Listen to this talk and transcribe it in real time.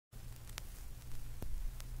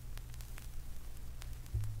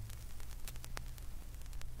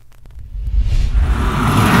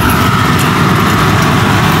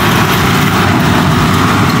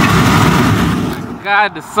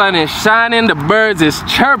God, the sun is shining, the birds is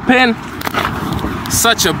chirping.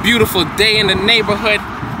 Such a beautiful day in the neighborhood.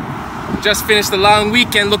 Just finished a long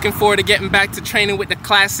weekend, looking forward to getting back to training with the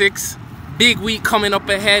classics. Big week coming up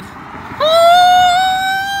ahead.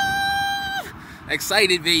 Woo!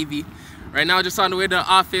 Excited, baby. Right now, just on the way to the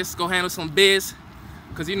office, go handle some biz.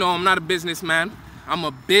 Cause you know I'm not a businessman. I'm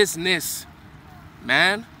a business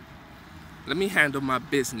man. Let me handle my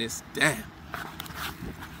business. Damn.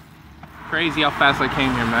 Crazy how fast I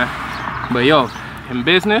came here, man. But yo, in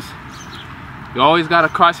business, you always gotta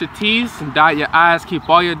cross your T's and dot your I's, keep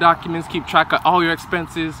all your documents, keep track of all your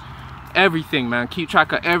expenses, everything, man. Keep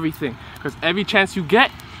track of everything. Because every chance you get,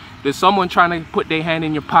 there's someone trying to put their hand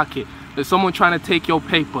in your pocket. There's someone trying to take your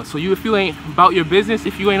paper. So if you ain't about your business,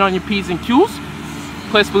 if you ain't on your P's and Q's,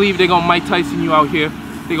 please believe they're gonna Mike Tyson you out here.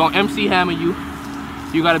 They're gonna MC Hammer you.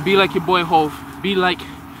 You gotta be like your boy Hov. Be like,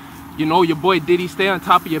 you know, your boy Diddy. Stay on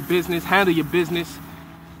top of your business, handle your business.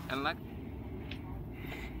 And like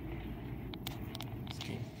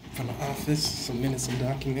from the office, submitted some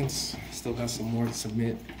documents. Still got some more to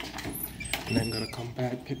submit. And then gotta come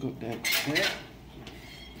back, pick up that check.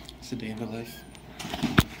 It's a day in the life.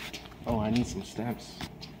 Oh, I need some stamps.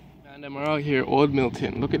 And then we're out here, Old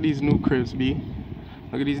Milton. Look at these new cribs, B.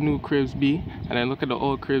 Look at these new cribs, B. And then look at the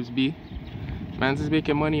old cribs, B. Man's is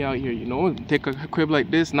making money out here, you know? Take a crib like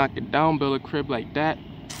this, knock it down, build a crib like that.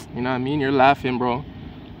 You know what I mean? You're laughing, bro.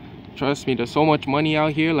 Trust me, there's so much money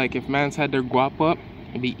out here. Like, if man's had their guap up,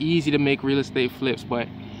 it'd be easy to make real estate flips. But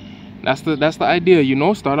that's the idea, you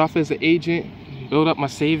know? Start off as an agent, build up my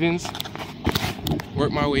savings,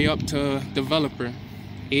 work my way up to developer.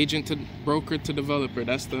 Agent to broker to developer.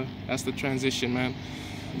 That's the transition, man.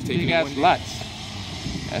 Take big ass lots.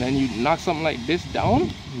 And then you knock something like this down,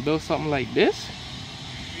 and build something like this,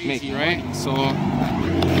 make it right. So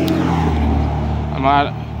I'm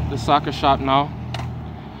at the soccer shop now.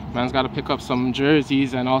 Man's got to pick up some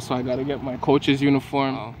jerseys, and also I got to get my coach's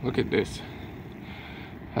uniform. Oh, look at this.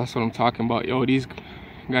 That's what I'm talking about. Yo, these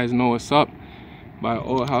guys know what's up. Buy an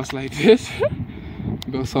old house like this,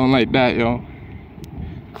 build something like that, yo.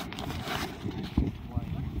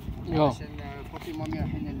 Yo,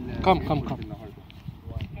 come.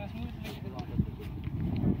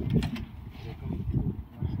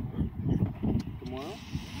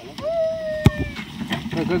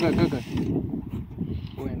 Good.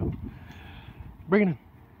 Bueno. Bring it in,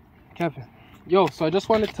 Kevin. Yo, so I just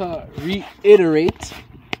wanted to reiterate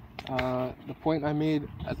the point I made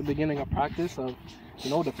at the beginning of practice of, you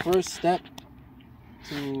know, the first step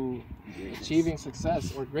to achieving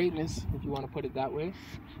success or greatness, if you want to put it that way,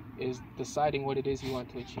 is deciding what it is you want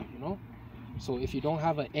to achieve, you know? So if you don't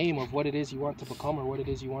have an aim of what it is you want to become or what it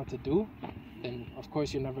is you want to do, then of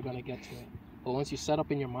course you're never going to get to it. But once you set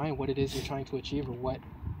up in your mind what it is you're trying to achieve or what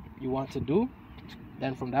you want to do,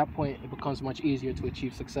 then from that point it becomes much easier to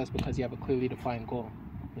achieve success because you have a clearly defined goal,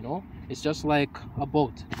 you know? It's just like a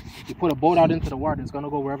boat. You put a boat out into the water, it's going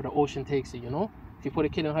to go wherever the ocean takes it, you know? If you put a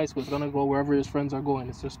kid in high school, it's going to go wherever his friends are going.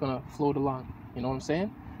 It's just going to float along, you know what I'm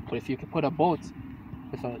saying? But if you can put a boat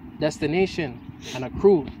with a destination and a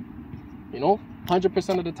crew, you know,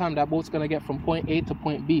 100% of the time that boat's going to get from point A to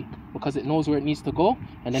point B because it knows where it needs to go,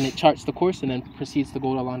 and then it charts the course and then proceeds to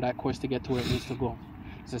go along that course to get to where it needs to go.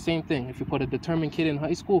 It's the same thing. If you put a determined kid in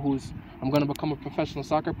high school who's, I'm going to become a professional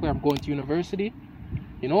soccer player, I'm going to university,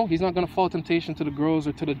 you know, he's not going to fall temptation to the girls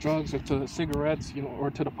or to the drugs or to cigarettes, you know, or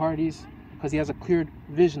to the parties, because he has a clear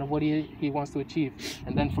vision of what he wants to achieve.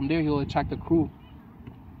 And then from there, he'll attract a crew,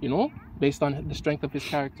 you know, based on the strength of his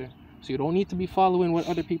character. So you don't need to be following what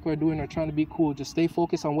other people are doing or trying to be cool. Just stay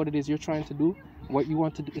focused on what it is you're trying to do, what you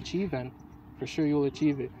want to achieve, and for sure you'll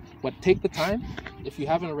achieve it. But take the time, if you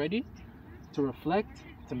haven't already, to reflect,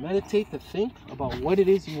 to meditate, to think about what it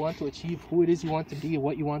is you want to achieve, who it is you want to be, and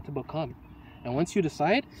what you want to become. And once you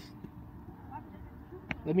decide,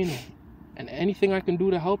 let me know. And anything I can do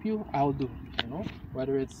to help you, I'll do, you know?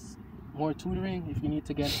 Whether it's more tutoring, if you need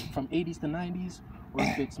to get from 80s to 90s, or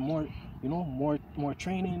if it's more, you know, more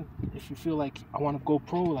training, if you feel like I want to go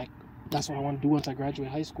pro, like that's what I want to do once I graduate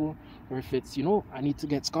high school, or if it's, you know, I need to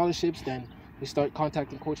get scholarships, then we start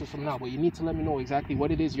contacting coaches from now. But you need to let me know exactly what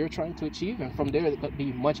it is you're trying to achieve, and from there it'll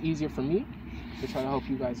be much easier for me to try to help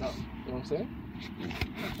you guys out. You know what I'm saying?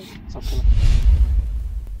 Something like that.